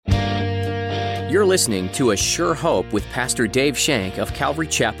You're listening to A Sure Hope with Pastor Dave Shank of Calvary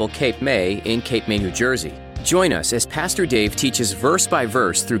Chapel, Cape May in Cape May, New Jersey. Join us as Pastor Dave teaches verse by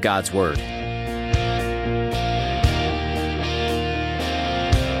verse through God's Word.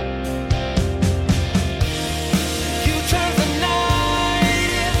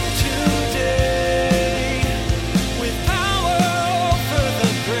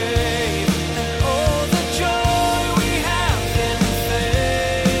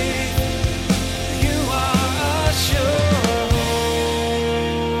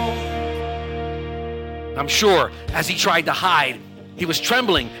 I'm sure as he tried to hide, he was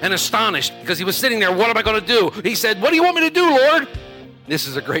trembling and astonished because he was sitting there. What am I going to do? He said, "What do you want me to do, Lord?" This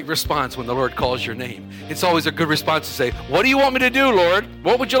is a great response when the Lord calls your name. It's always a good response to say, "What do you want me to do, Lord?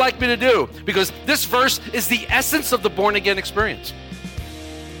 What would you like me to do?" Because this verse is the essence of the born-again experience.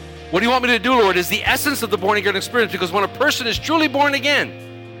 What do you want me to do, Lord, is the essence of the born-again experience, because when a person is truly born again,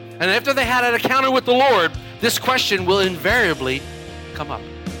 and after they had an encounter with the Lord, this question will invariably come up.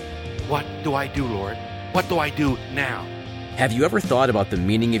 What do I do, Lord? What do I do now? Have you ever thought about the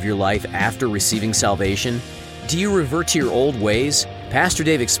meaning of your life after receiving salvation? Do you revert to your old ways? Pastor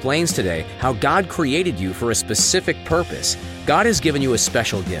Dave explains today how God created you for a specific purpose. God has given you a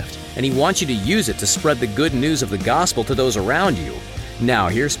special gift, and He wants you to use it to spread the good news of the gospel to those around you. Now,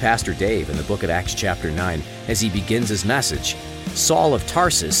 here's Pastor Dave in the book of Acts chapter 9 as he begins his message. Saul of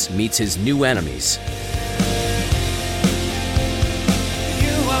Tarsus meets his new enemies.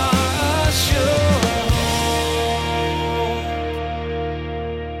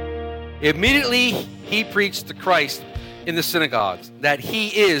 Immediately he preached to Christ in the synagogues, that he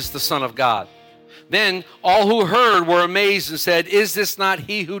is the Son of God. Then all who heard were amazed and said, "Is this not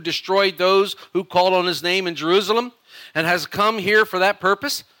he who destroyed those who called on his name in Jerusalem, and has come here for that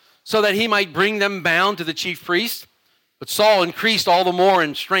purpose, so that he might bring them bound to the chief priest?" But Saul increased all the more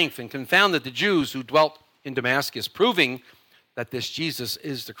in strength and confounded the Jews who dwelt in Damascus, proving that this Jesus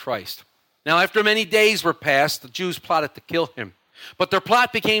is the Christ. Now after many days were passed, the Jews plotted to kill him. But their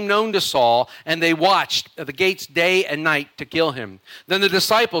plot became known to Saul, and they watched at the gates day and night to kill him. Then the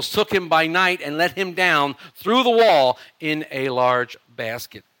disciples took him by night and let him down through the wall in a large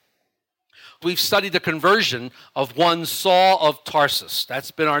basket. We've studied the conversion of one Saul of Tarsus. That's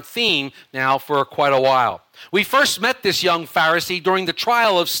been our theme now for quite a while. We first met this young Pharisee during the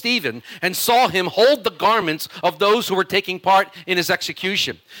trial of Stephen and saw him hold the garments of those who were taking part in his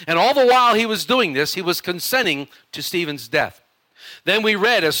execution. And all the while he was doing this, he was consenting to Stephen's death. Then we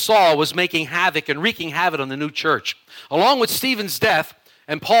read as Saul was making havoc and wreaking havoc on the new church. Along with Stephen's death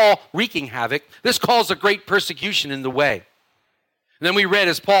and Paul wreaking havoc, this caused a great persecution in the way. And then we read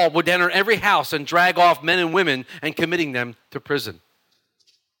as Paul would enter every house and drag off men and women and committing them to prison.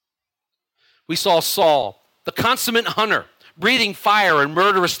 We saw Saul, the consummate hunter, breathing fire and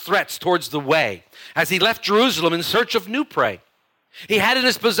murderous threats towards the way as he left Jerusalem in search of new prey. He had in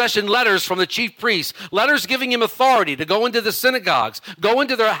his possession letters from the chief priests, letters giving him authority to go into the synagogues, go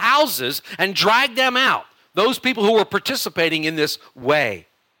into their houses, and drag them out, those people who were participating in this way.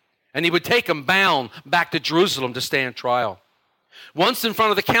 And he would take them bound back to Jerusalem to stand trial. Once in front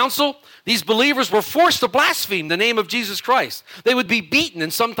of the council, these believers were forced to blaspheme the name of Jesus Christ. They would be beaten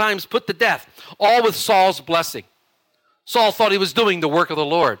and sometimes put to death, all with Saul's blessing. Saul thought he was doing the work of the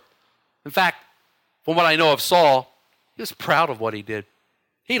Lord. In fact, from what I know of Saul, he was proud of what he did.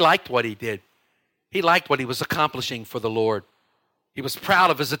 He liked what he did. He liked what he was accomplishing for the Lord. He was proud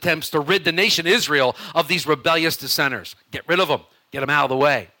of his attempts to rid the nation Israel of these rebellious dissenters. Get rid of them. Get them out of the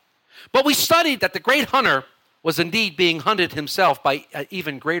way. But we studied that the great hunter was indeed being hunted himself by an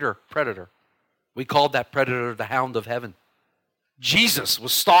even greater predator. We called that predator the Hound of Heaven. Jesus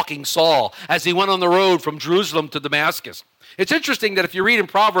was stalking Saul as he went on the road from Jerusalem to Damascus. It's interesting that if you read in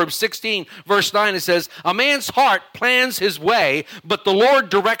Proverbs 16, verse 9, it says, "A man's heart plans his way, but the Lord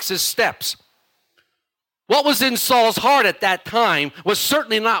directs his steps." What was in Saul's heart at that time was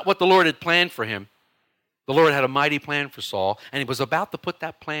certainly not what the Lord had planned for him. The Lord had a mighty plan for Saul, and he was about to put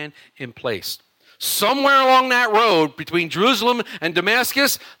that plan in place. Somewhere along that road between Jerusalem and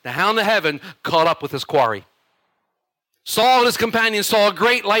Damascus, the Hound of Heaven caught up with his quarry. Saul and his companions saw a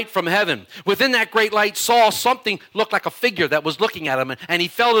great light from heaven. Within that great light, Saul something looked like a figure that was looking at him, and he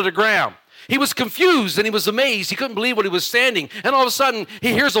fell to the ground. He was confused and he was amazed. He couldn't believe what he was standing. And all of a sudden,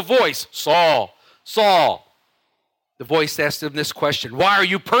 he hears a voice, "Saul, Saul." The voice asked him this question, "Why are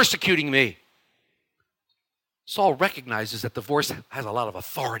you persecuting me?" Saul recognizes that the voice has a lot of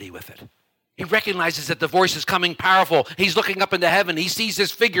authority with it. He recognizes that the voice is coming powerful. He's looking up into heaven. He sees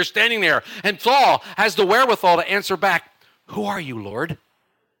this figure standing there. And Saul has the wherewithal to answer back, "Who are you, Lord?"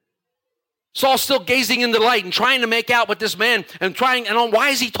 Saul's still gazing in the light and trying to make out what this man, why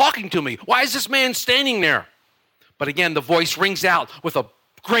is he talking to me? Why is this man standing there? But again, the voice rings out with a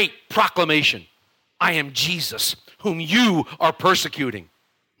great proclamation. I am Jesus, whom you are persecuting.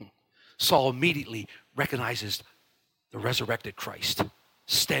 Saul immediately recognizes the resurrected Christ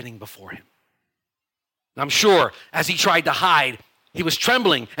standing before him. I'm sure as he tried to hide, he was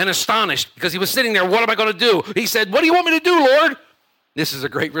trembling and astonished because he was sitting there. What am I going to do? He said, what do you want me to do, Lord? This is a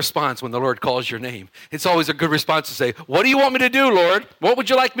great response when the Lord calls your name. It's always a good response to say, what do you want me to do, Lord? What would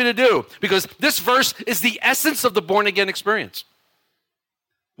you like me to do? Because this verse is the essence of the born-again experience.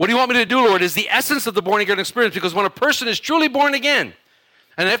 What do you want me to do, Lord, is the essence of the born-again experience, because when a person is truly born again,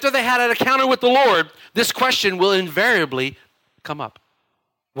 and after they had an encounter with the Lord, this question will invariably come up.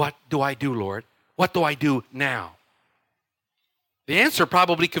 What do I do, Lord? What do I do now? The answer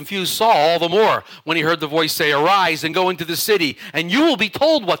probably confused Saul all the more when he heard the voice say, arise and go into the city, and you will be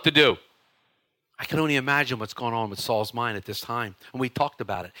told what to do. I can only imagine what's going on with Saul's mind at this time. And we talked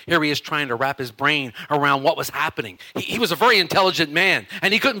about it. Here he is trying to wrap his brain around what was happening. He was a very intelligent man,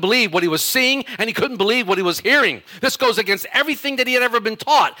 and he couldn't believe what he was seeing, and he couldn't believe what he was hearing. This goes against everything that he had ever been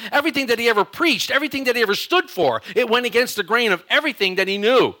taught, everything that he ever preached, everything that he ever stood for. It went against the grain of everything that he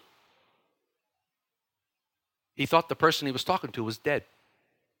knew. He thought the person he was talking to was dead,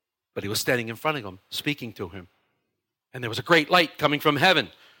 but he was standing in front of him, speaking to him. And there was a great light coming from heaven.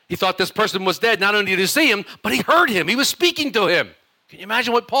 He thought this person was dead. Not only did he see him, but he heard him. He was speaking to him. Can you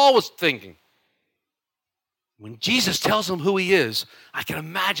imagine what Paul was thinking? When Jesus tells him who he is, I can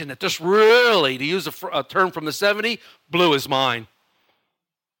imagine that this really, to use a term from the 70s, blew his mind.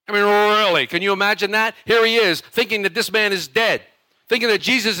 I mean, really, can you imagine that? Here he is, thinking that this man is dead, thinking that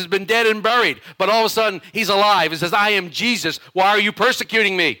Jesus has been dead and buried, but all of a sudden, he's alive. He says, I am Jesus. Why are you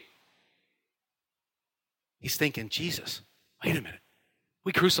persecuting me? He's thinking, Jesus, wait a minute.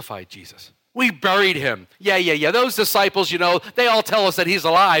 We crucified Jesus. We buried him. Yeah. Those disciples, they all tell us that he's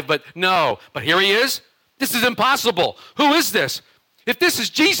alive, but no. But here he is. This is impossible. Who is this? If this is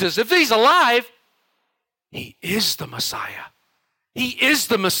Jesus, if he's alive, he is the Messiah. He is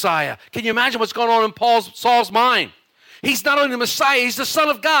the Messiah. Can you imagine what's going on in Saul's mind? He's not only the Messiah, he's the Son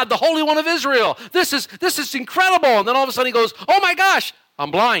of God, the Holy One of Israel. This is incredible. And then all of a sudden he goes, oh my gosh,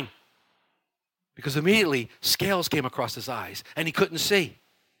 I'm blind. Because immediately scales came across his eyes and he couldn't see.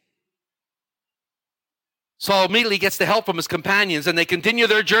 Saul immediately gets the help from his companions, and they continue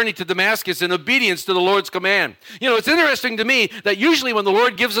their journey to Damascus in obedience to the Lord's command. It's interesting to me that usually when the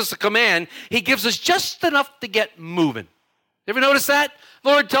Lord gives us a command, he gives us just enough to get moving. You ever notice that? The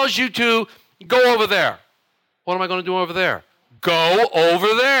Lord tells you to go over there. What am I going to do over there? Go over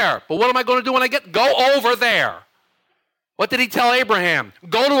there. But what am I going to do when I go over there? What did he tell Abraham?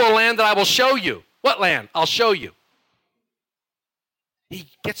 Go to a land that I will show you. What land? I'll show you. He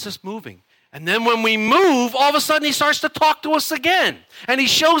gets us moving. And then when we move, all of a sudden he starts to talk to us again. And he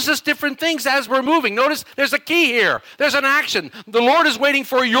shows us different things as we're moving. Notice there's a key here. There's an action. The Lord is waiting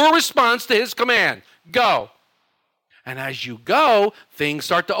for your response to his command. Go. And as you go, things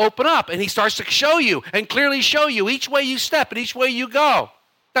start to open up. And he starts to show you and clearly show you each way you step and each way you go.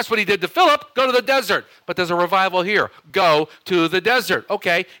 That's what he did to Philip. Go to the desert. But there's a revival here. Go to the desert.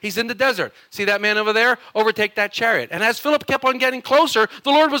 Okay, he's in the desert. See that man over there? Overtake that chariot. And as Philip kept on getting closer, the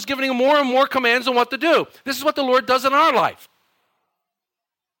Lord was giving him more and more commands on what to do. This is what the Lord does in our life.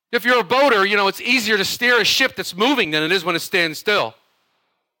 If you're a boater, it's easier to steer a ship that's moving than it is when it stands still.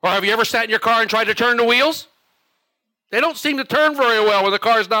 Or have you ever sat in your car and tried to turn the wheels? They don't seem to turn very well when the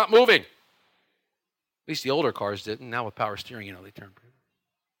car's not moving. At least the older cars didn't. Now with power steering, they turn.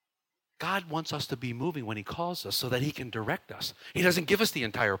 God wants us to be moving when he calls us so that he can direct us. He doesn't give us the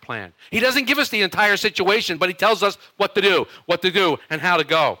entire plan. He doesn't give us the entire situation, but he tells us what to do, and how to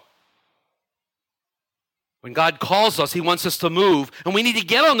go. When God calls us, he wants us to move, and we need to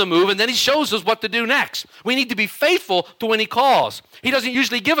get on the move, and then he shows us what to do next. We need to be faithful to when he calls. He doesn't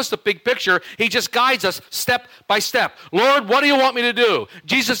usually give us the big picture. He just guides us step by step. Lord, what do you want me to do?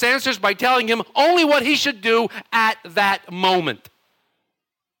 Jesus answers by telling him only what he should do at that moment.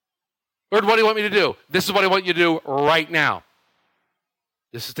 Lord, what do you want me to do? This is what I want you to do right now.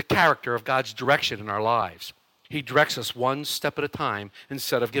 This is the character of God's direction in our lives. He directs us one step at a time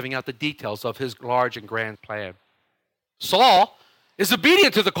instead of giving out the details of his large and grand plan. Saul is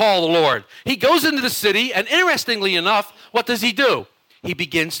obedient to the call of the Lord. He goes into the city, and interestingly enough, what does he do? He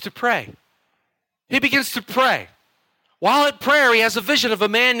begins to pray. He begins to pray. While at prayer, he has a vision of a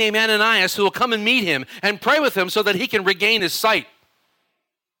man named Ananias who will come and meet him and pray with him so that he can regain his sight.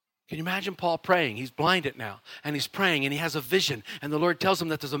 Can you imagine Paul praying? He's blinded now, and he's praying, and he has a vision, and the Lord tells him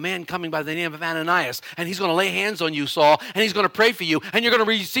that there's a man coming by the name of Ananias, and he's going to lay hands on you, Saul, and he's going to pray for you, and you're going to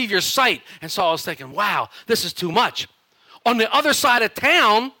receive your sight. And Saul is thinking, wow, this is too much. On the other side of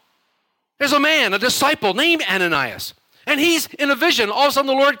town, there's a man, a disciple named Ananias, and he's in a vision. All of a sudden,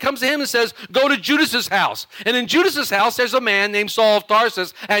 the Lord comes to him and says, go to Judas's house. And in Judas's house, there's a man named Saul of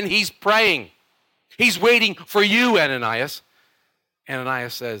Tarsus, and he's praying. He's waiting for you, Ananias.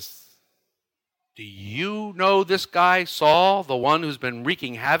 Ananias says, do you know this guy, Saul, the one who's been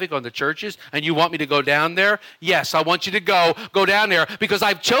wreaking havoc on the churches, and you want me to go down there? Yes, I want you to go down there because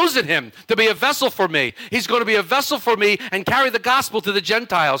I've chosen him to be a vessel for me. He's going to be a vessel for me and carry the gospel to the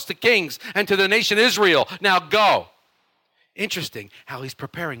Gentiles, to kings, and to the nation Israel. Now go. Interesting how he's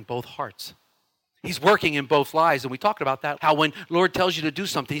preparing both hearts. He's working in both lives, and we talked about that, how when Lord tells you to do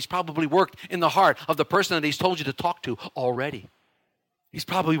something, he's probably worked in the heart of the person that he's told you to talk to already. He's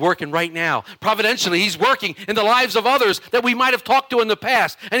probably working right now. Providentially, he's working in the lives of others that we might have talked to in the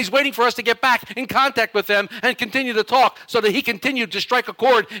past. And he's waiting for us to get back in contact with them and continue to talk so that he continued to strike a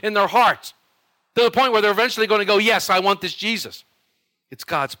chord in their hearts to the point where they're eventually going to go, yes, I want this Jesus. It's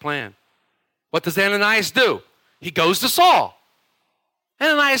God's plan. What does Ananias do? He goes to Saul.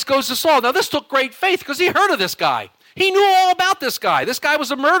 Ananias goes to Saul. Now, this took great faith because he heard of this guy. He knew all about this guy. This guy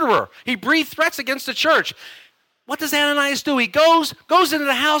was a murderer. He breathed threats against the church. What does Ananias do? He goes into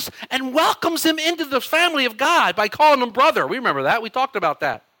the house and welcomes him into the family of God by calling him brother. We remember that. We talked about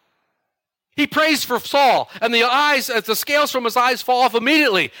that. He prays for Saul, and the scales from his eyes fall off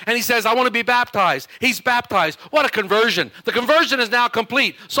immediately, and he says, I want to be baptized. He's baptized. What a conversion. The conversion is now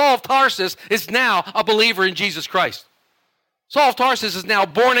complete. Saul of Tarsus is now a believer in Jesus Christ. Saul of Tarsus is now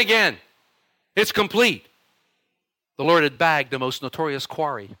born again. It's complete. The Lord had bagged the most notorious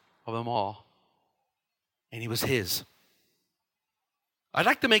quarry of them all, and he was his. I'd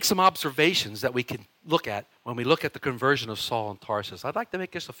like to make some observations that we can look at when we look at the conversion of Saul and Tarsus. I'd like to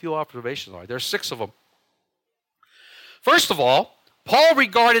make just a few observations. There's 6 of them. First of all, Paul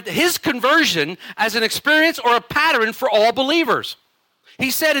regarded his conversion as an experience or a pattern for all believers.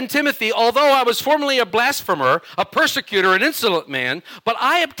 He said in Timothy, although I was formerly a blasphemer, a persecutor, an insolent man, but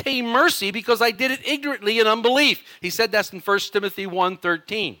I obtained mercy because I did it ignorantly in unbelief. He said that's in 1 Timothy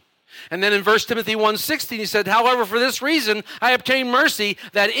 1:13. And then in 1 Timothy 1:16, he said, however, for this reason I obtained mercy,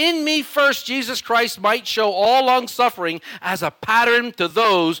 that in me first Jesus Christ might show all long-suffering as a pattern to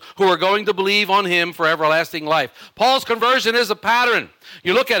those who are going to believe on him for everlasting life. Paul's conversion is a pattern.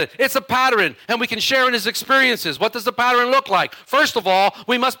 You look at it, it's a pattern, and we can share in his experiences. What does the pattern look like? First of all,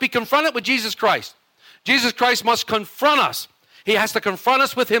 we must be confronted with Jesus Christ. Jesus Christ must confront us. He has to confront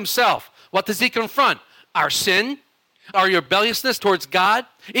us with himself. What does he confront? Our sin, our rebelliousness towards God,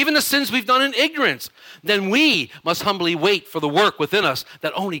 even the sins we've done in ignorance. Then we must humbly wait for the work within us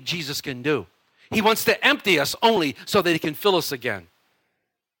that only Jesus can do. He wants to empty us only so that he can fill us again.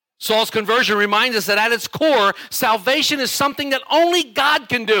 Saul's conversion reminds us that at its core, salvation is something that only God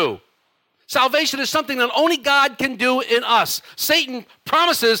can do. Salvation is something that only God can do in us. Satan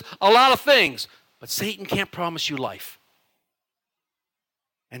promises a lot of things, but Satan can't promise you life.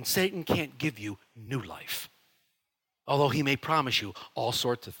 And Satan can't give you new life, although he may promise you all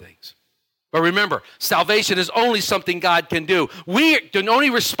sorts of things. But remember, salvation is only something God can do. We can only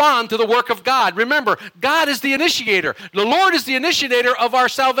respond to the work of God. Remember, God is the initiator. The Lord is the initiator of our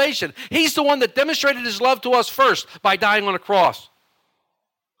salvation. He's the one that demonstrated his love to us first by dying on a cross.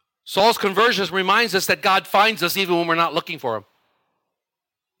 Saul's conversion reminds us that God finds us even when we're not looking for him.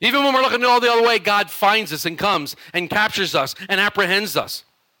 Even when we're looking all the other way, God finds us and comes and captures us and apprehends us.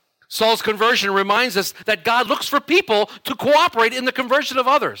 Saul's conversion reminds us that God looks for people to cooperate in the conversion of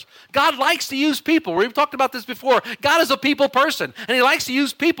others. God likes to use people. We've talked about this before. God is a people person, and he likes to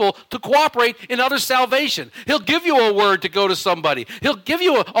use people to cooperate in others' salvation. He'll give you a word to go to somebody. He'll give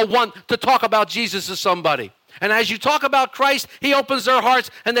you a one to talk about Jesus to somebody. And as you talk about Christ, he opens their hearts,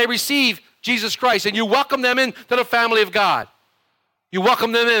 and they receive Jesus Christ, and you welcome them into the family of God. You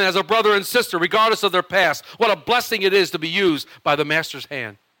welcome them in as a brother and sister, regardless of their past. What a blessing it is to be used by the Master's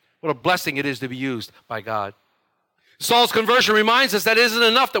hand. What a blessing it is to be used by God. Saul's conversion reminds us that it isn't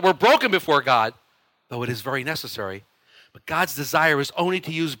enough that we're broken before God, though it is very necessary. But God's desire is only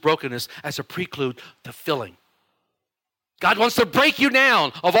to use brokenness as a prelude to filling. God wants to break you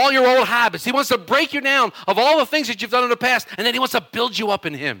down of all your old habits. He wants to break you down of all the things that you've done in the past, and then he wants to build you up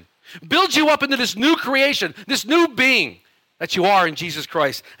in him. Build you up into this new creation, this new being that you are in Jesus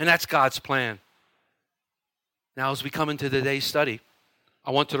Christ, and that's God's plan. Now, as we come into today's study, I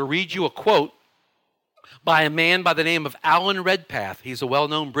want to read you a quote by a man by the name of Alan Redpath. He's a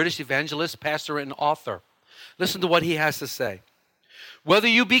well-known British evangelist, pastor, and author. Listen to what he has to say. Whether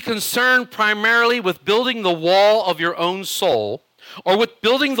you be concerned primarily with building the wall of your own soul, or with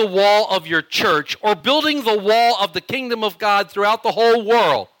building the wall of your church, or building the wall of the kingdom of God throughout the whole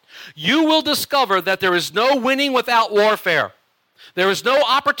world, you will discover that there is no winning without warfare. There is no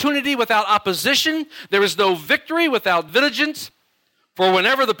opportunity without opposition. There is no victory without vengeance. For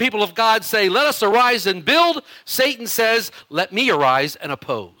whenever the people of God say, let us arise and build, Satan says, let me arise and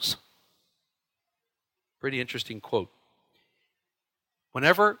oppose. Pretty interesting quote.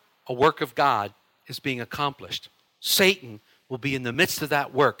 Whenever a work of God is being accomplished, Satan will be in the midst of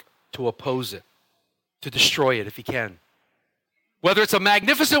that work to oppose it, to destroy it if he can. Whether it's a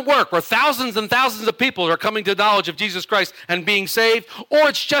magnificent work where thousands and thousands of people are coming to knowledge of Jesus Christ and being saved, or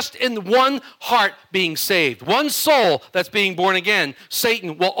it's just in one heart being saved, one soul that's being born again,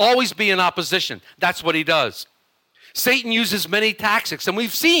 Satan will always be in opposition. That's what he does. Satan uses many tactics, and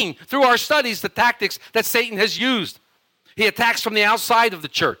we've seen through our studies the tactics that Satan has used. He attacks from the outside of the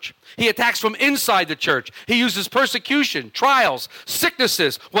church. He attacks from inside the church. He uses persecution, trials,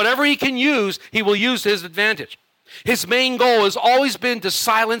 sicknesses. Whatever he can use, he will use to his advantage. His main goal has always been to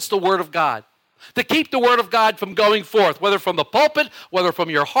silence the word of God, to keep the word of God from going forth, whether from the pulpit, whether from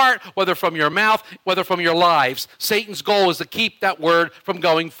your heart, whether from your mouth, whether from your lives. Satan's goal is to keep that word from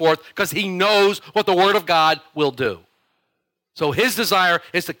going forth because he knows what the word of God will do. So his desire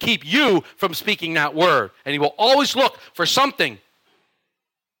is to keep you from speaking that word. And he will always look for something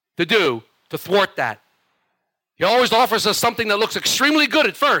to do to thwart that. He always offers us something that looks extremely good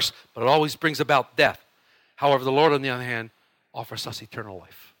at first, but it always brings about death. However, the Lord, on the other hand, offers us eternal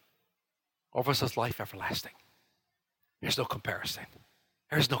life. Offers us life everlasting. There's no comparison.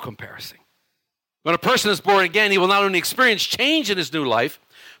 There's no comparison. When a person is born again, he will not only experience change in his new life,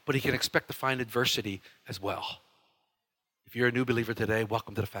 but he can expect to find adversity as well. If you're a new believer today,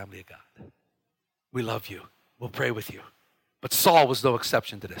 welcome to the family of God. We love you. We'll pray with you. But Saul was no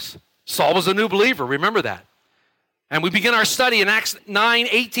exception to this. Saul was a new believer. Remember that. And we begin our study in Acts 9,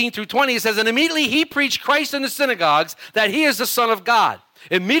 18 through 20. It says, and immediately he preached Christ in the synagogues, that he is the Son of God.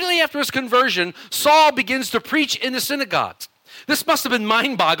 Immediately after his conversion, Saul begins to preach in the synagogues. This must have been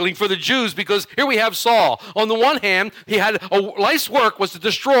mind-boggling for the Jews because here we have Saul. On the one hand, he had life's work was to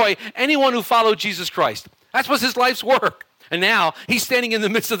destroy anyone who followed Jesus Christ. That was his life's work. And now he's standing in the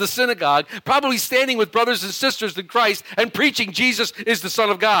midst of the synagogue, probably standing with brothers and sisters in Christ and preaching Jesus is the Son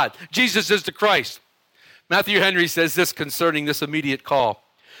of God. Jesus is the Christ. Matthew Henry says this concerning this immediate call.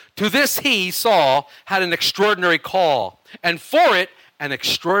 To this he, Saul, had an extraordinary call, and for it, an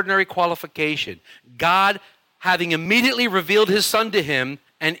extraordinary qualification. God having immediately revealed his Son to him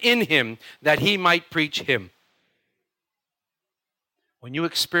and in him that he might preach him. When you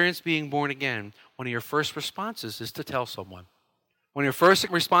experience being born again, one of your first responses is to tell someone. One of your first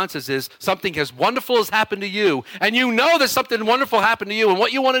responses is something as wonderful has happened to you, and you know that something wonderful happened to you, and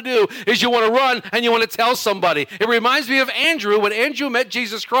what you want to do is you want to run and you want to tell somebody. It reminds me of Andrew when Andrew met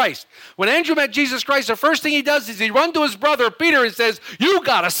Jesus Christ. When Andrew met Jesus Christ, the first thing he does is he runs to his brother Peter and says, you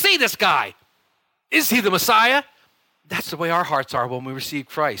got to see this guy. Is he the Messiah? That's the way our hearts are when we receive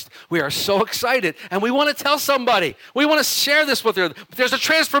Christ. We are so excited, and we want to tell somebody. We want to share this with them. There's a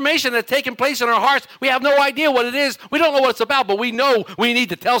transformation that's taking place in our hearts. We have no idea what it is. We don't know what it's about, but we know we need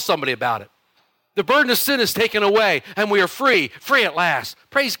to tell somebody about it. The burden of sin is taken away, and we are free at last.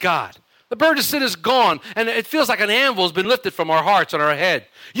 Praise God. The burden of sin is gone, and it feels like an anvil has been lifted from our hearts and our head.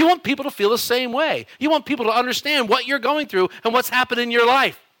 You want people to feel the same way. You want people to understand what you're going through and what's happened in your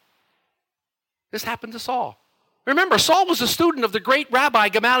life. This happened to Saul. Remember, Saul was a student of the great Rabbi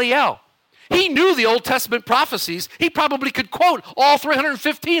Gamaliel. He knew the Old Testament prophecies. He probably could quote all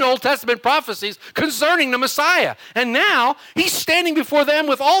 315 Old Testament prophecies concerning the Messiah. And now he's standing before them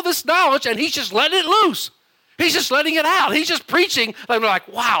with all this knowledge, and he's just letting it loose. He's just letting it out. He's just preaching. And we're like,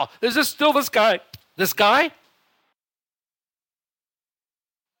 wow, is this still this guy? This guy?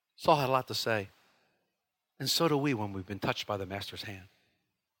 Saul had a lot to say. And so do we when we've been touched by the Master's hand.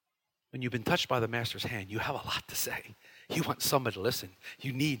 When you've been touched by the Master's hand, you have a lot to say. You want somebody to listen.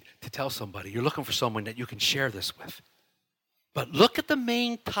 You need to tell somebody. You're looking for someone that you can share this with. But look at the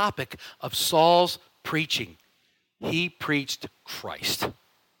main topic of Saul's preaching. He preached Christ.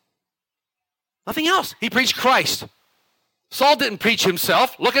 Nothing else. He preached Christ. Saul didn't preach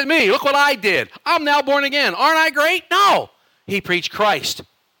himself. Look at me. Look what I did. I'm now born again. Aren't I great? No. He preached Christ.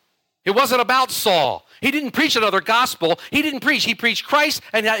 It wasn't about Saul. He didn't preach another gospel. He didn't preach. He preached Christ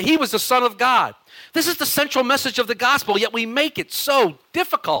and that he was the Son of God. This is the central message of the gospel, yet we make it so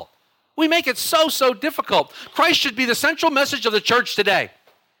difficult. We make it so difficult. Christ should be the central message of the church today.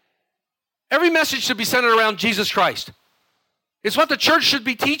 Every message should be centered around Jesus Christ. It's what the church should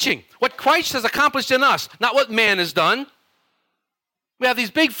be teaching, what Christ has accomplished in us, not what man has done. We have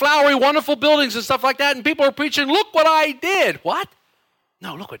these big, flowery, wonderful buildings and stuff like that, and people are preaching, look what I did. What?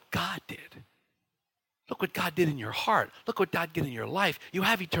 No, look what God did. Look what God did in your heart. Look what God did in your life. You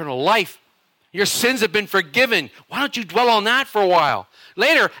have eternal life. Your sins have been forgiven. Why don't you dwell on that for a while?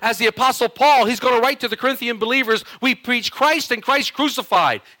 Later, as the Apostle Paul, he's going to write to the Corinthian believers, we preach Christ and Christ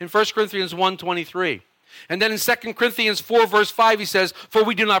crucified in 1 Corinthians 1:23. And then in 2 Corinthians 4, verse 5, he says, for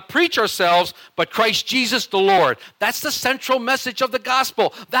we do not preach ourselves, but Christ Jesus the Lord. That's the central message of the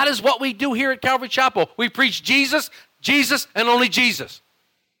gospel. That is what we do here at Calvary Chapel. We preach Jesus, Jesus, and only Jesus.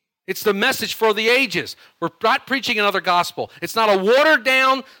 It's the message for the ages. We're not preaching another gospel. It's not a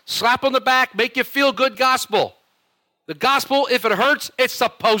watered-down, slap on the back, make you feel good gospel. The gospel, if it hurts, it's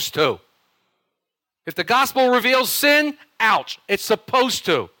supposed to. If the gospel reveals sin, ouch, it's supposed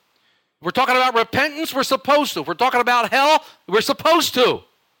to. We're talking about repentance, we're supposed to. If we're talking about hell, we're supposed to.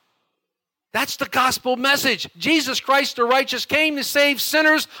 That's the gospel message. Jesus Christ the righteous came to save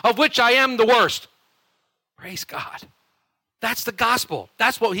sinners, of which I am the worst. Praise God. That's the gospel.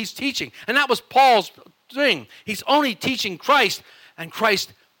 That's what he's teaching. And that was Paul's thing. He's only teaching Christ, and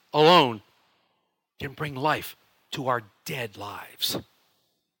Christ alone can bring life to our dead lives.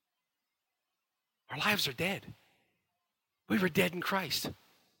 Our lives are dead. We were dead in Christ.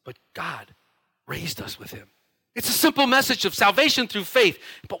 But God raised us with him. It's a simple message of salvation through faith,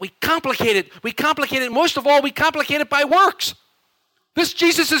 but we complicate it. Most of all, we complicate it by works. This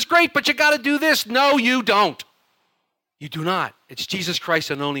Jesus is great, but you got to do this. No, you don't. You do not. It's Jesus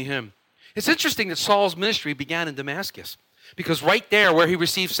Christ and only him. It's interesting that Saul's ministry began in Damascus, because right there where he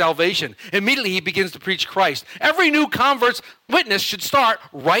received salvation, immediately he begins to preach Christ. Every new convert's witness should start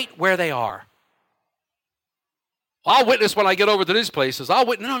right where they are. I'll witness when I get over to these places.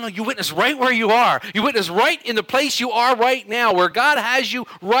 No, you witness right where you are. You witness right in the place you are right now, where God has you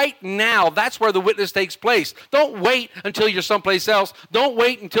right now. That's where the witness takes place. Don't wait until you're someplace else. Don't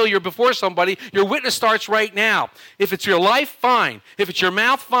wait until you're before somebody. Your witness starts right now. If it's your life, fine. If it's your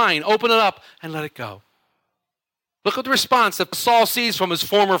mouth, fine. Open it up and let it go. Look at the response that Saul sees from his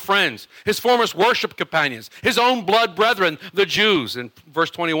former friends, his former worship companions, his own blood brethren, the Jews, in verse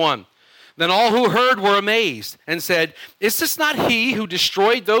 21. Then all who heard were amazed and said, is this not he who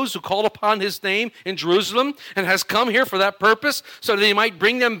destroyed those who called upon his name in Jerusalem and has come here for that purpose, so that he might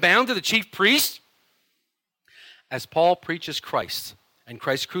bring them bound to the chief priest? As Paul preaches Christ and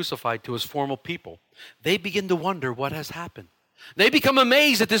Christ crucified to his former people, they begin to wonder what has happened. They become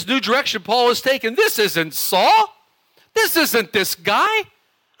amazed at this new direction Paul has taken. This isn't Saul. This isn't this guy.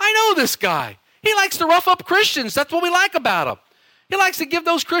 I know this guy. He likes to rough up Christians. That's what we like about him. He likes to give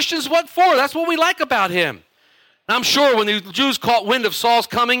those Christians what for. That's what we like about him. And I'm sure when the Jews caught wind of Saul's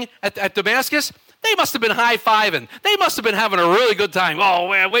coming at Damascus, they must have been high-fiving. They must have been having a really good time. Oh,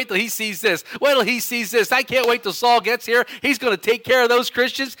 man, wait till he sees this. Wait till he sees this. I can't wait till Saul gets here. He's going to take care of those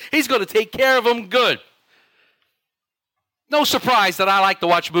Christians. He's going to take care of them good. No surprise that I like to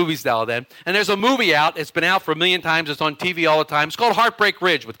watch movies now and then. And there's a movie out. It's been out for a million times. It's on TV all the time. It's called Heartbreak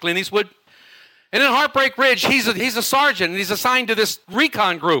Ridge with Clint Eastwood. And in Heartbreak Ridge, he's a sergeant, and he's assigned to this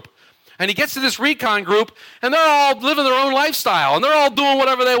recon group. And he gets to this recon group, and they're all living their own lifestyle, and they're all doing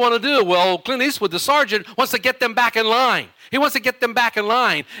whatever they want to do. Well, Clint Eastwood, the sergeant, wants to get them back in line. He wants to get them back in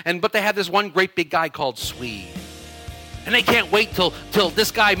line, but they have this one great big guy called Swede. And they can't wait till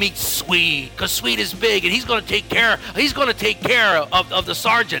this guy meets Swede, because Swede is big, and he's going to take care of the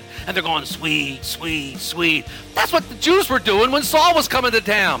sergeant. And they're going, Swede, Swede, Swede. That's what the Jews were doing when Saul was coming to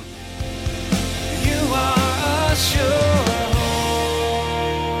town. You are a sure hope.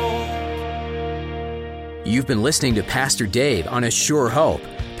 You've been listening to Pastor Dave on A Sure Hope.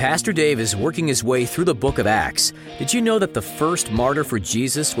 Pastor Dave is working his way through the book of Acts. Did you know that the first martyr for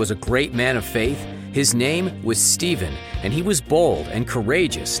Jesus was a great man of faith? His name was Stephen, and he was bold and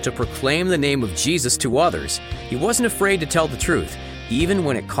courageous to proclaim the name of Jesus to others. He wasn't afraid to tell the truth, even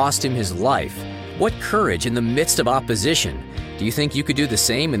when it cost him his life. What courage in the midst of opposition! Do you think you could do the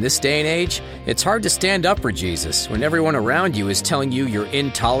same in this day and age? It's hard to stand up for Jesus when everyone around you is telling you you're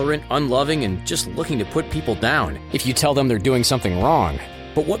intolerant, unloving, and just looking to put people down if you tell them they're doing something wrong.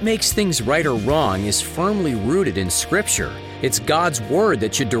 But what makes things right or wrong is firmly rooted in Scripture. It's God's Word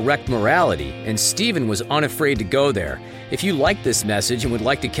that should direct morality, and Stephen was unafraid to go there. If you like this message and would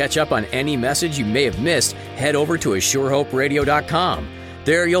like to catch up on any message you may have missed, head over to ASureHopeRadio.com.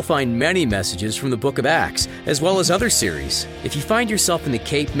 There you'll find many messages from the book of Acts, as well as other series. If you find yourself in the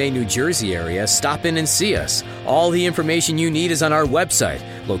Cape May, New Jersey area, stop in and see us. All the information you need is on our website,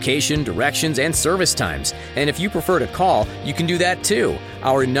 location, directions, and service times. And if you prefer to call, you can do that too.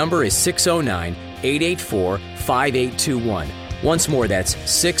 Our number is 609-884-5821. Once more, that's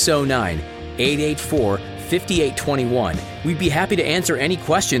 609-884-5821. 5821. We'd be happy to answer any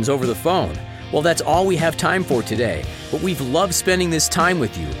questions over the phone. Well, that's all we have time for today, but we've loved spending this time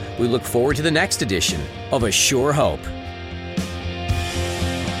with you. We look forward to the next edition of A Sure Hope.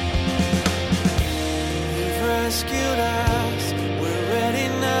 You've rescued us, we're ready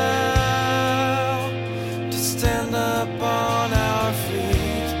now to stand up on our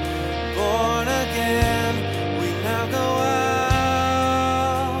feet. Born again, we now go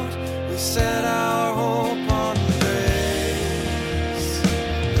out, we set our hope on grace.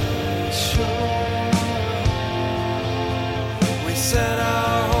 Sure.